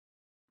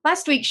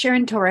Last week,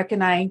 Sharon Torek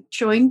and I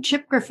joined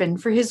Chip Griffin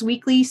for his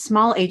weekly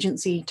small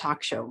agency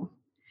talk show.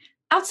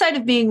 Outside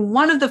of being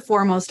one of the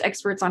foremost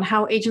experts on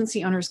how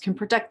agency owners can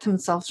protect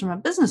themselves from a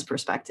business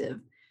perspective,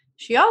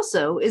 she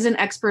also is an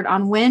expert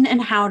on when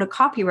and how to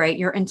copyright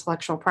your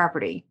intellectual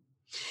property.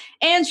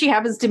 And she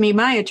happens to be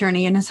my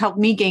attorney and has helped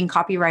me gain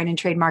copyright and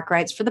trademark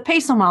rights for the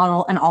peso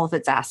model and all of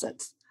its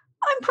assets.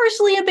 I'm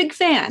personally a big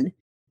fan.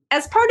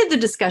 As part of the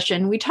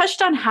discussion, we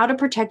touched on how to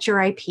protect your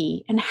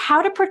IP and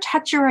how to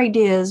protect your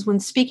ideas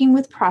when speaking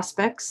with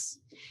prospects,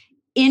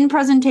 in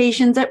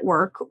presentations at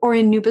work, or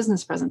in new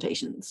business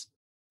presentations.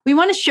 We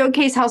want to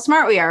showcase how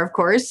smart we are, of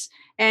course,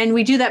 and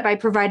we do that by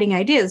providing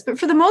ideas. But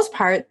for the most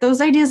part, those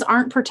ideas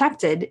aren't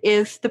protected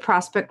if the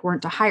prospect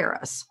weren't to hire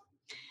us.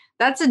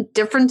 That's a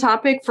different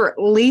topic for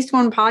at least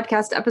one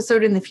podcast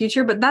episode in the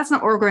future, but that's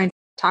not what we're going to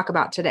talk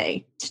about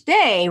today.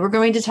 Today, we're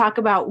going to talk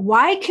about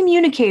why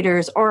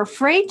communicators are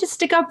afraid to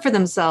stick up for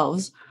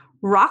themselves,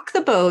 rock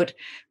the boat,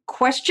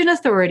 question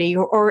authority,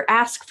 or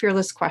ask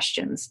fearless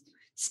questions.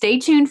 Stay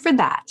tuned for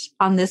that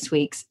on this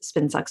week's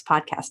Spin Sucks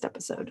podcast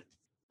episode.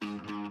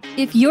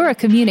 If you're a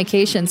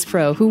communications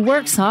pro who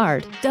works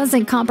hard,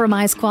 doesn't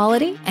compromise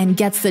quality, and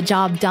gets the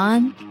job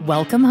done,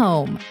 welcome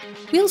home.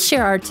 We'll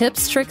share our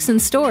tips, tricks, and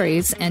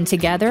stories, and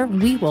together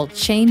we will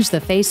change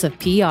the face of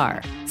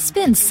PR.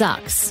 Spin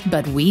sucks,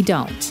 but we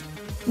don't.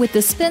 With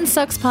the Spin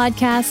Sucks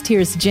podcast,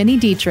 here's Gini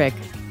Dietrich.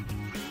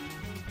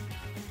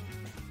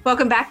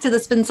 Welcome back to the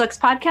Spin Sucks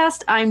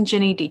podcast. I'm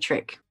Gini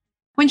Dietrich.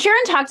 When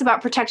Sharon talked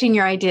about protecting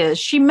your ideas,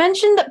 she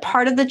mentioned that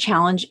part of the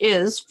challenge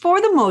is,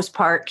 for the most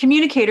part,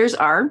 communicators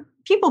are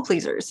people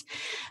pleasers.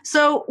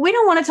 So we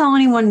don't want to tell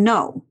anyone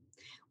no.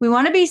 We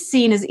want to be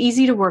seen as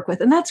easy to work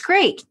with, and that's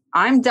great.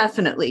 I'm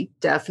definitely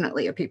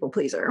a people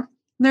pleaser.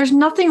 There's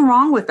nothing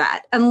wrong with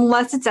that,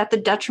 unless it's at the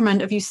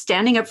detriment of you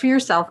standing up for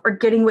yourself or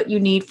getting what you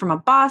need from a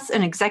boss,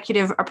 an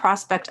executive, a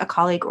prospect, a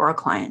colleague, or a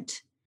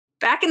client.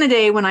 Back in the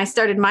day when I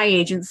started my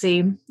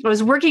agency, I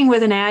was working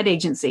with an ad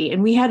agency,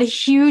 and we had a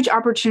huge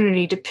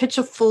opportunity to pitch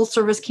a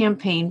full-service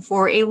campaign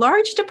for a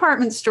large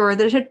department store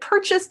that had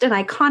purchased an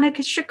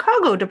iconic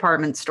Chicago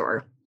department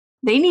store.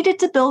 They needed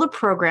to build a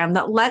program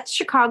that lets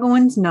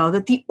Chicagoans know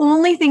that the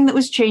only thing that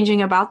was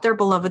changing about their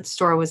beloved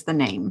store was the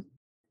name.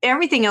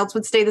 Everything else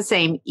would stay the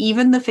same,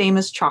 even the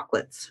famous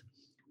chocolates.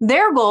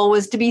 Their goal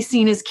was to be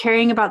seen as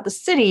caring about the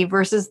city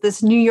versus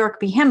this New York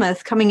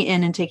behemoth coming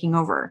in and taking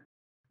over.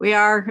 We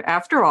are,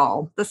 after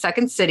all, the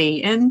second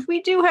city, and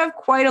we do have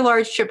quite a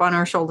large chip on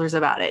our shoulders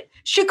about it.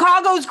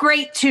 Chicago's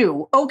great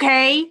too,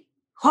 okay?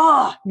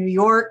 New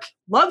York,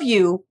 love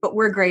you, but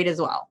we're great as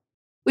well.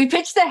 We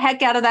pitched the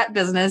heck out of that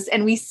business,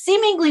 and we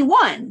seemingly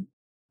won.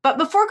 But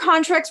before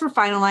contracts were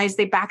finalized,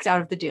 they backed out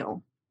of the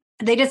deal.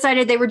 They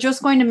decided they were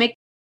just going to make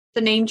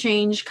the name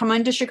change, come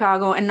into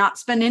Chicago, and not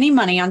spend any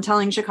money on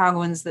telling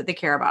Chicagoans that they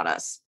care about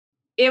us.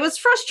 It was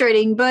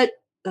frustrating, but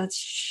that's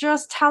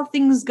just how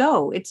things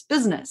go. It's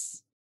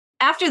business.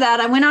 After that,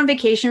 I went on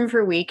vacation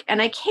for a week,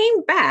 and I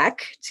came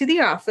back to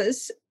the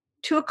office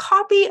to a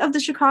copy of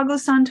the Chicago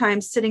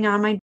Sun-Times sitting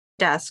on my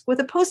desk with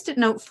a Post-it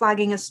note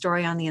flagging a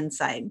story on the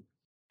inside.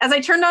 As I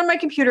turned on my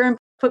computer and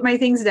put my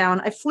things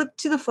down, I flipped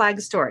to the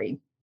flag story.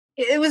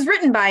 It was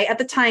written by, at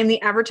the time,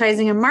 the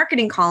advertising and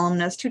marketing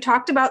columnist who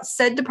talked about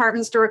said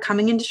department store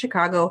coming into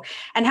Chicago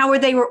and how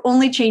they were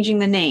only changing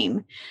the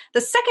name.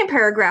 The second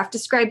paragraph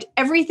described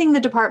everything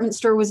the department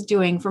store was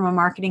doing from a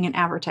marketing and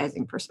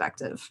advertising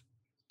perspective.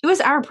 It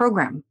was our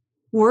program.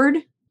 Word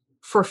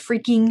for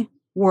freaking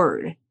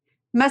word.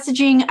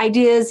 Messaging,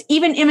 ideas,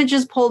 even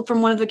images pulled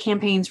from one of the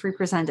campaigns we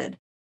presented.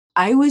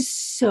 I was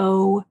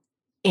so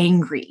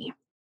angry.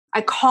 I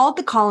called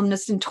the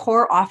columnist and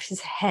tore off his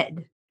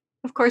head.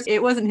 Of course,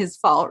 it wasn't his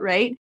fault,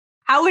 right?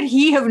 How would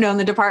he have known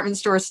the department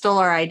store stole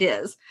our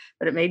ideas?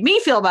 But it made me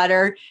feel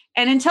better.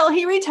 And until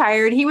he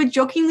retired, he would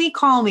jokingly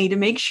call me to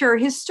make sure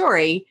his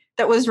story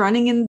that was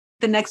running in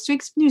the next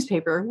week's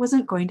newspaper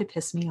wasn't going to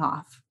piss me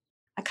off.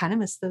 I kind of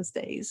miss those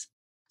days.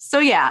 So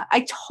yeah,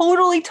 I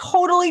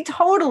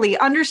totally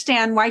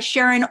understand why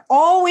Sharon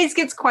always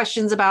gets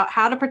questions about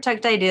how to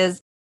protect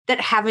ideas that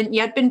haven't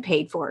yet been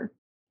paid for.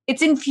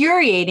 It's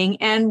infuriating,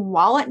 and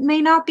while it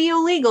may not be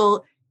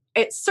illegal,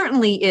 it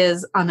certainly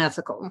is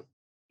unethical.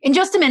 In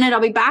just a minute,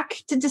 I'll be back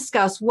to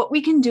discuss what we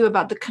can do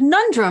about the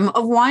conundrum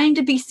of wanting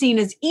to be seen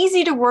as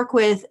easy to work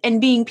with and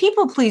being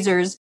people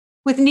pleasers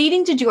with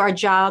needing to do our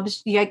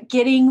jobs, yet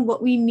getting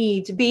what we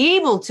need to be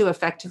able to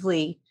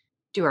effectively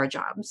do our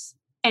jobs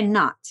and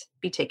not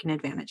be taken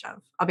advantage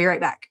of. I'll be right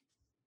back.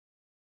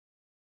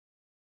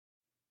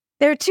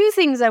 There are two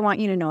things I want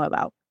you to know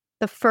about.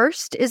 The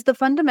first is the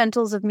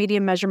Fundamentals of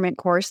Media Measurement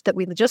course that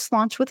we just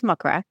launched with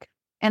Muckrack,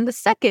 and the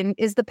second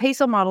is the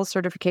PESO Model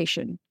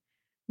certification.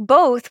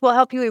 Both will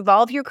help you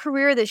evolve your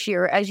career this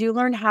year as you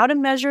learn how to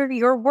measure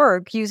your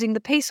work using the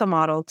PESO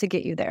model to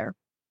get you there.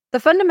 The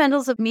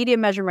Fundamentals of Media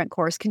Measurement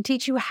course can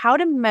teach you how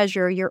to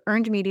measure your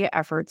earned media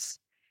efforts,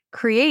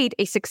 create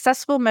a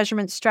successful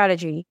measurement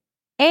strategy,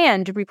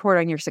 and report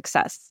on your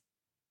success.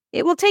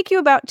 It will take you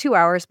about 2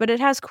 hours, but it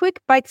has quick,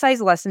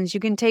 bite-sized lessons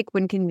you can take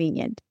when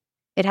convenient.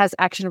 It has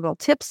actionable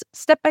tips,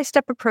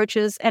 step-by-step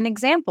approaches, and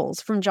examples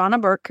from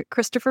Jonna Burke,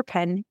 Christopher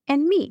Penn,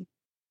 and me.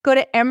 Go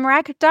to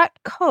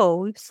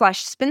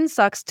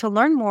mrac.co/spinsucks to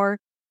learn more,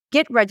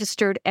 get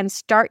registered, and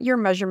start your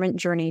measurement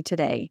journey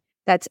today.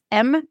 That's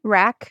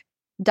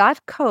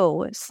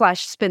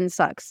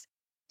mrac.co/spinsucks.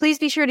 Please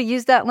be sure to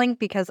use that link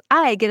because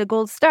I get a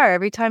gold star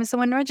every time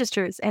someone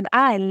registers, and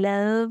I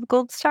love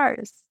gold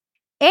stars.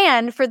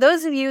 And for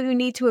those of you who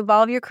need to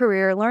evolve your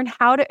career, learn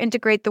how to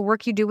integrate the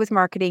work you do with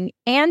marketing,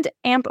 and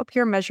amp up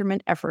your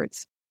measurement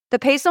efforts, the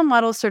PESO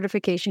Model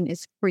certification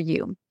is for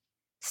you.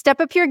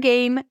 Step up your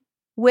game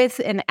with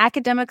an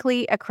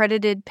academically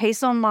accredited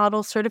PESO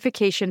Model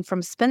certification from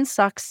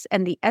SpinSucks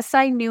and the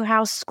SI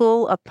Newhouse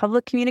School of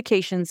Public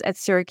Communications at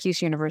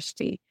Syracuse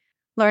University.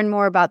 Learn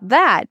more about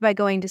that by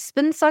going to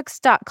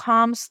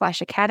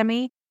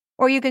spinsucks.com/academy,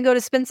 or you can go to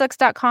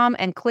spinsucks.com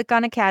and click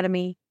on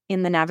Academy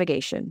in the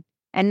navigation.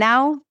 And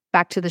now,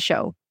 back to the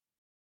show.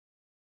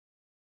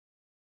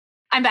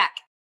 I'm back.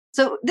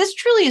 So this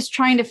truly is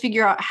trying to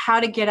figure out how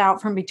to get out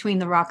from between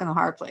the rock and the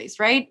hard place,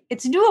 right?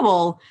 It's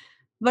doable,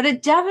 but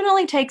it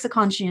definitely takes a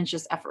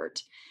conscientious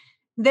effort.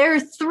 There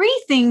are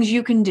 3 things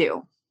you can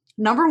do.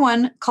 Number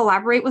 1,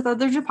 collaborate with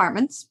other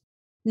departments.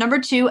 Number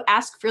 2,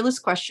 ask fearless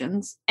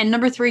questions. And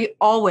number 3,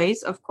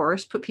 always, of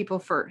course, put people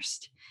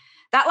first.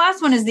 That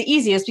last one is the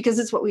easiest because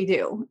it's what we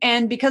do.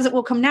 And because it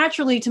will come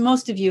naturally to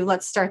most of you,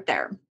 let's start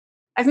there.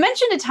 I've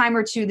mentioned a time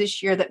or two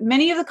this year that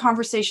many of the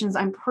conversations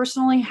I'm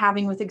personally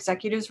having with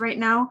executives right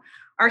now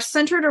are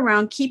centered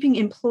around keeping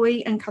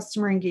employee and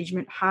customer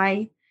engagement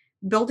high,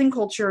 building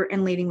culture,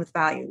 and leading with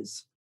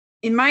values.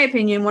 In my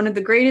opinion, one of the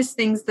greatest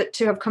things that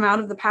to have come out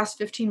of the past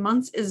 15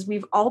 months is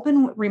we've all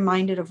been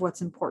reminded of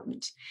what's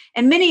important.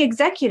 And many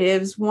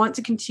executives want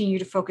to continue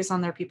to focus on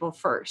their people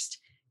first.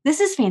 This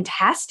is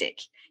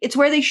fantastic. It's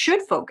where they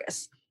should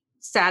focus.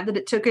 Sad that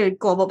it took a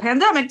global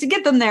pandemic to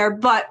get them there,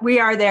 but we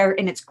are there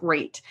and it's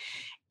great.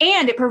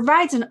 And it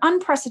provides an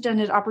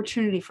unprecedented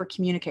opportunity for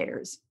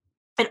communicators.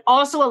 It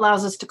also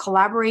allows us to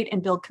collaborate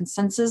and build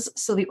consensus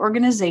so the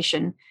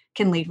organization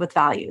can lead with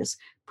values.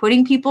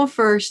 Putting people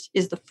first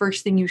is the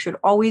first thing you should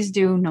always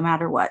do, no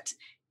matter what.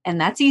 And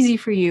that's easy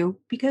for you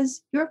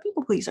because you're a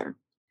people pleaser.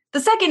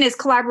 The second is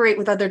collaborate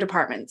with other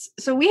departments.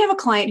 So we have a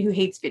client who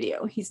hates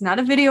video. He's not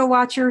a video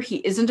watcher. He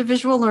isn't a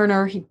visual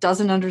learner. He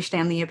doesn't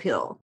understand the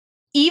appeal.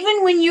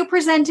 Even when you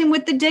present him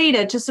with the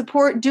data to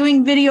support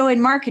doing video in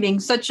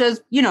marketing, such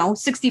as,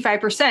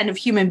 65% of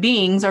human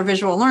beings are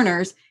visual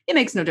learners, it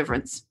makes no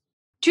difference.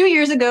 2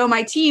 years ago,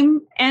 my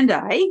team and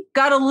I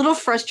got a little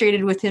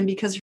frustrated with him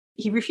because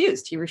he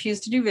refused. He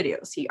refused to do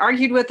videos. He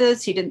argued with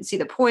us. He didn't see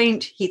the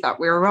point. He thought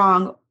we were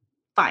wrong.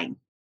 Fine.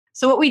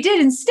 So what we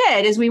did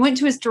instead is we went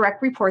to his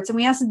direct reports and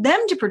we asked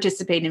them to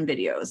participate in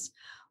videos.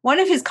 One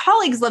of his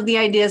colleagues loved the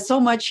idea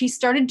so much, he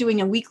started doing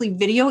a weekly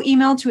video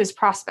email to his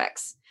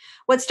prospects.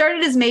 What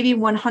started as maybe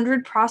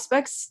 100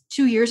 prospects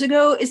 2 years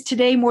ago is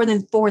today more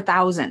than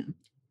 4,000.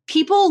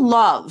 People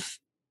love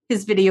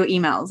his video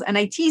emails, and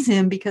I tease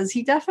him because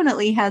he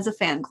definitely has a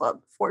fan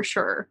club, for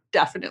sure.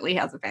 Definitely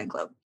has a fan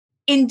club.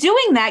 In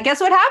doing that,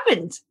 guess what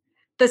happened?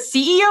 The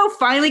CEO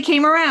finally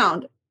came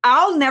around.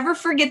 I'll never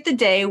forget the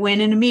day when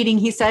in a meeting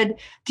he said,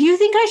 "Do you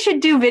think I should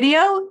do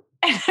video?"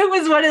 And it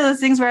was one of those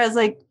things where I was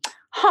like,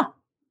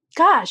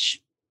 gosh,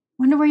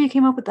 wonder where you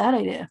came up with that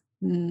idea.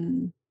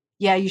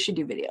 Yeah, you should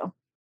do video.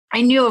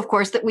 I knew, of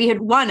course, that we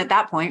had won at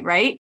that point,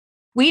 right?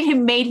 We'd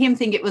made him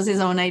think it was his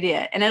own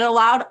idea. And it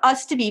allowed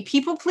us to be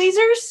people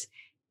pleasers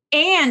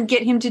and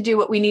get him to do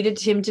what we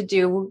needed him to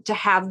do to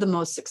have the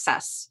most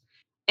success.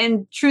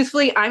 And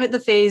truthfully, I'm at the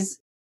phase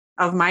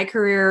of my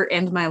career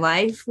and my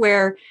life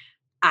where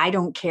I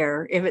don't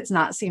care if it's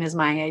not seen as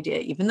my idea,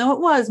 even though it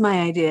was my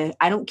idea.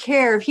 I don't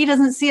care if he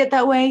doesn't see it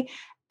that way,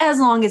 as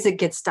long as it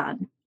gets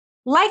done.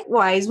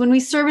 Likewise, when we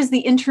serve as the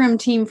interim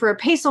team for a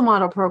PESO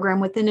model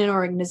program within an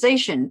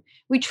organization,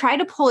 we try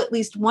to pull at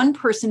least one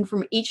person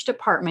from each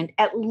department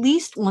at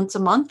least once a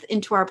month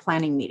into our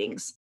planning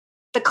meetings.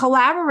 The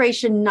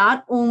collaboration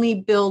not only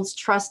builds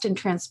trust and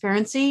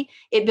transparency,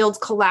 it builds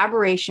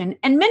collaboration.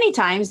 And many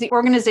times the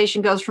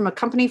organization goes from a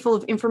company full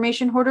of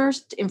information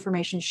hoarders to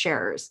information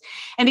sharers.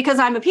 And because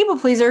I'm a people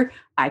pleaser,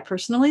 I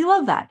personally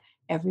love that.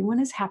 Everyone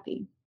is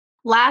happy.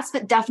 Last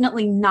but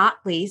definitely not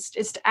least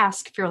is to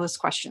ask fearless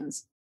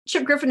questions.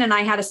 Chip Griffin and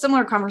I had a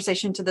similar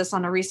conversation to this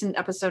on a recent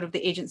episode of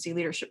the Agency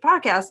Leadership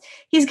Podcast.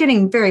 He's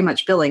getting very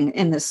much billing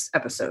in this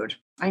episode.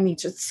 I need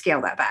to scale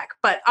that back,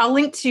 but I'll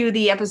link to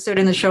the episode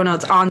in the show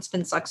notes on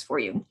SpinSucks for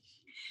you.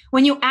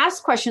 When you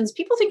ask questions,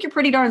 people think you're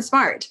pretty darn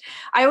smart.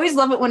 I always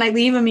love it when I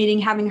leave a meeting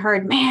having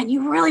heard, "Man,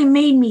 you really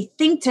made me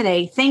think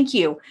today. Thank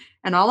you."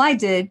 And all I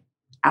did,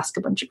 ask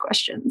a bunch of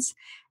questions.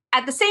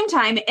 At the same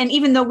time, and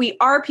even though we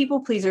are people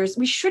pleasers,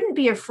 we shouldn't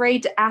be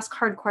afraid to ask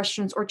hard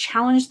questions or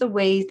challenge the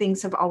way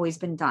things have always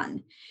been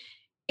done.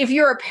 If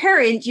you're a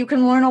parent, you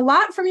can learn a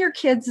lot from your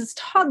kids as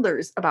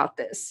toddlers about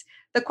this.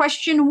 The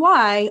question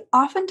why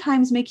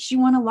oftentimes makes you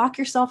want to lock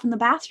yourself in the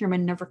bathroom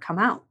and never come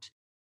out.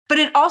 But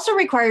it also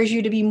requires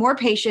you to be more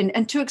patient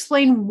and to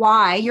explain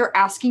why you're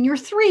asking your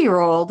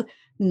 3-year-old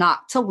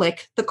not to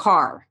lick the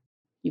car.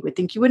 You would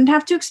think you wouldn't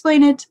have to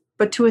explain it,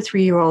 but to a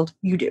 3-year-old,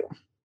 you do.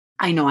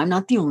 I know I'm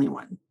not the only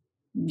one.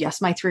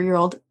 Yes, my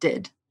 3-year-old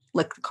did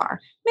lick the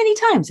car many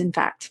times, in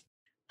fact.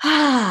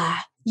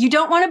 You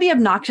don't want to be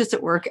obnoxious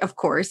at work, of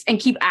course, and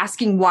keep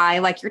asking why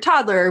like your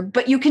toddler,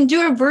 but you can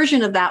do a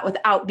version of that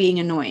without being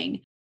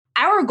annoying.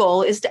 Our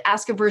goal is to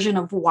ask a version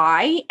of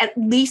why at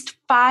least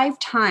 5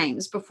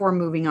 times before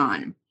moving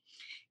on.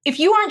 If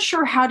you aren't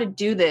sure how to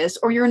do this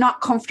or you're not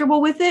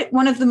comfortable with it,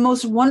 one of the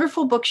most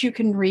wonderful books you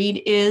can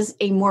read is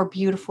A More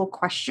Beautiful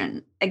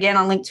Question. Again,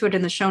 I'll link to it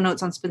in the show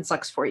notes on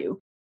SpinSucks for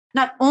you.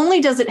 Not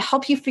only does it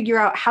help you figure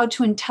out how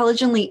to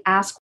intelligently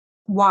ask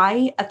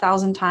why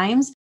 1,000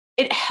 times,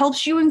 it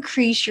helps you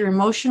increase your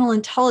emotional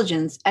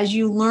intelligence as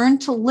you learn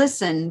to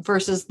listen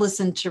versus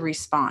listen to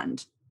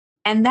respond.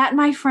 And that,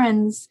 my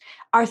friends,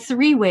 are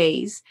 3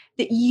 ways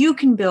that you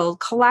can build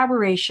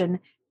collaboration,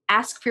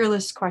 ask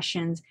fearless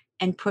questions,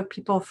 and put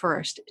people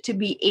first to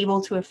be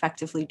able to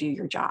effectively do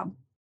your job.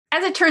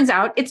 As it turns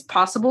out, it's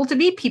possible to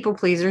be people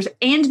pleasers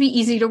and be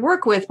easy to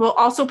work with while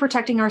also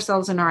protecting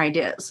ourselves and our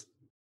ideas.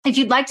 If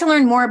you'd like to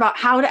learn more about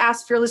how to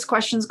ask fearless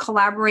questions,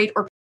 collaborate,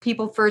 or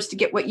people first to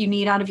get what you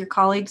need out of your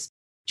colleagues,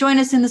 join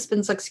us in the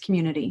SpinSucks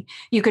community.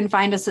 You can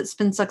find us at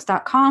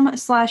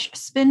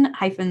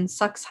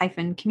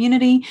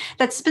spinsucks.com/spin-sucks-community.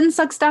 That's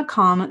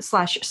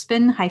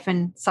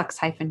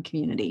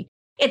spinsucks.com/spin-sucks-community.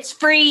 It's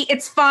free,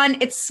 it's fun,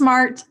 it's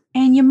smart,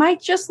 and you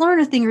might just learn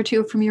a thing or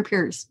two from your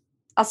peers.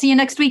 I'll see you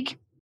next week.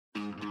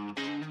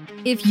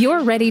 If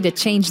you're ready to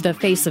change the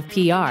face of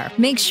PR,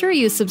 make sure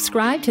you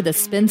subscribe to the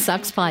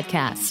SpinSucks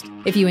podcast.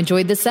 If you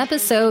enjoyed this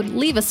episode,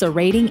 leave us a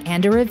rating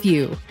and a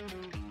review.